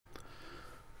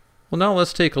Well, now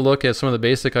let's take a look at some of the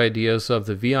basic ideas of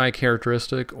the VI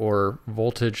characteristic or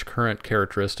voltage current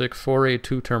characteristic for a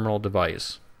two-terminal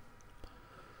device.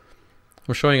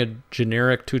 We're showing a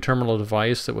generic two-terminal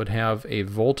device that would have a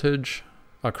voltage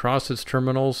across its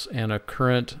terminals and a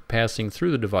current passing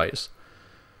through the device.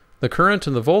 The current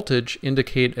and the voltage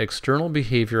indicate external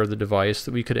behavior of the device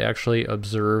that we could actually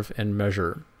observe and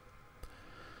measure.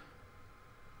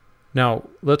 Now,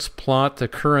 let's plot the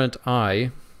current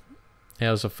I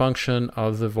as a function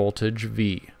of the voltage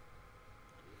V.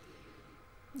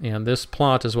 And this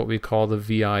plot is what we call the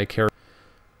VI characteristic.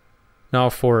 Now,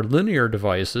 for linear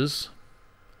devices,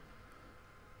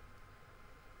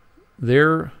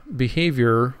 their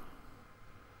behavior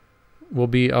will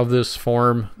be of this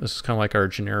form. This is kind of like our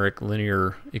generic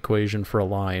linear equation for a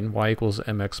line, y equals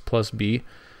mx plus b.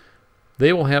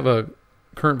 They will have a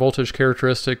current voltage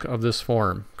characteristic of this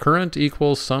form. Current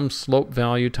equals some slope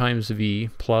value times v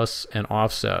plus an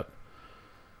offset.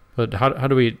 But how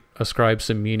do we ascribe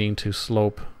some meaning to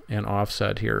slope and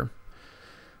offset here?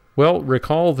 Well,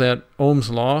 recall that Ohm's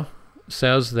law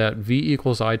says that v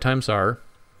equals I times r.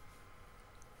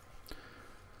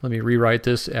 Let me rewrite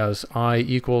this as I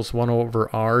equals 1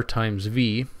 over R times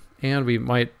V, and we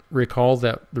might recall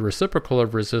that the reciprocal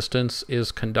of resistance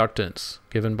is conductance,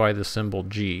 given by the symbol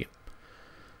G.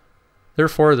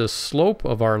 Therefore, the slope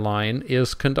of our line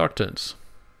is conductance.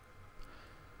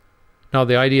 Now,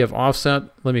 the idea of offset,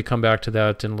 let me come back to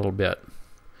that in a little bit.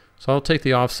 So I'll take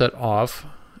the offset off,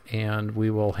 and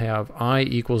we will have I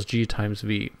equals G times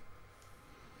V.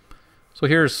 So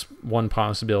here's one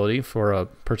possibility for a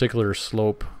particular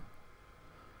slope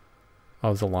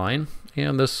of the line,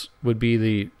 and this would be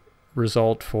the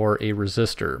result for a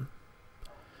resistor.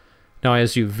 Now,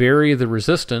 as you vary the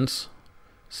resistance,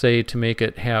 say to make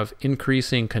it have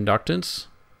increasing conductance,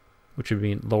 which would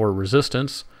mean lower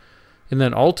resistance, and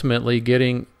then ultimately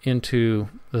getting into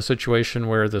the situation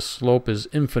where the slope is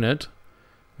infinite,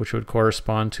 which would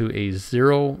correspond to a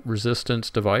zero resistance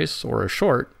device or a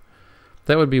short,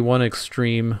 that would be one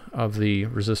extreme of the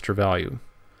resistor value.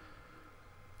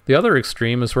 The other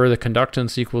extreme is where the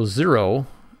conductance equals 0,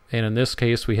 and in this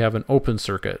case we have an open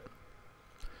circuit.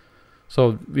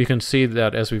 So you can see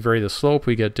that as we vary the slope,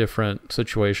 we get different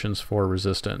situations for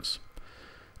resistance.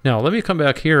 Now let me come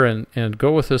back here and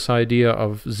go with this idea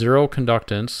of zero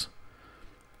conductance,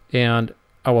 and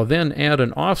I will then add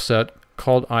an offset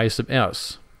called I sub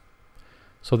s.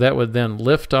 So that would then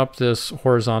lift up this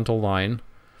horizontal line,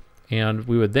 and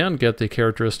we would then get the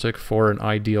characteristic for an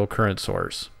ideal current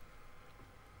source.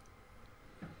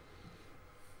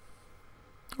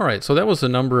 All right, so that was a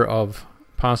number of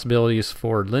possibilities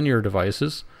for linear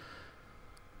devices.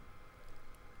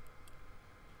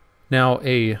 Now,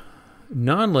 a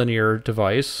nonlinear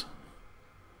device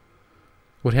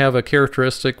would have a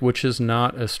characteristic which is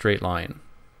not a straight line.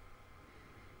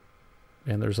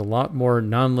 And there's a lot more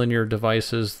nonlinear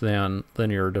devices than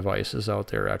linear devices out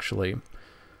there, actually.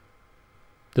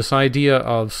 This idea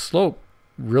of slope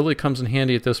really comes in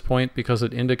handy at this point because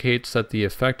it indicates that the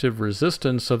effective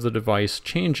resistance of the device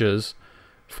changes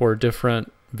for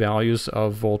different values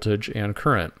of voltage and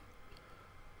current.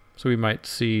 So we might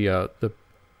see the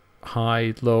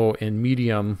high, low, and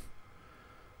medium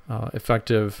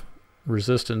effective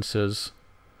resistances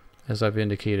as I've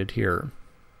indicated here.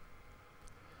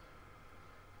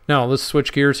 Now let's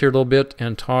switch gears here a little bit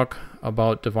and talk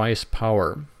about device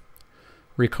power.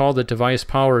 Recall that device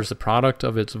power is the product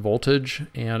of its voltage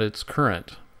and its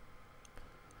current.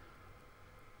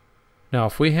 Now,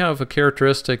 if we have a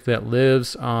characteristic that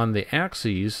lives on the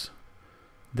axes,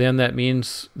 then that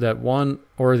means that one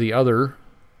or the other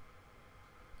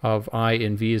of I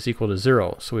and V is equal to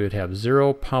 0. So we would have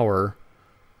 0 power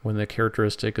when the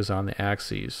characteristic is on the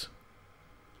axes.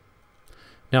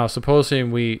 Now,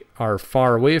 supposing we are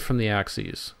far away from the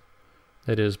axes,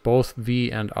 that is, both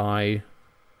V and I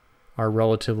are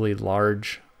relatively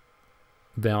large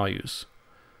values.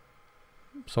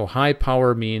 So high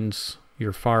power means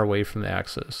you're far away from the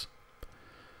axis.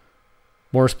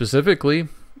 More specifically,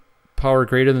 power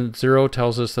greater than 0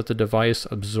 tells us that the device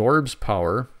absorbs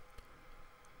power.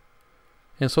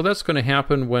 And so that's going to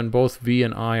happen when both V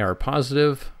and I are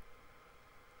positive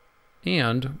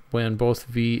and when both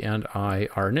V and I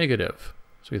are negative.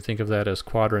 So we think of that as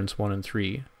quadrants 1 and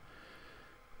 3.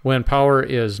 When power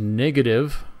is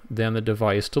negative, then the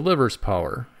device delivers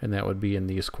power, and that would be in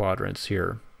these quadrants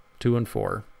here, 2 and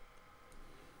 4.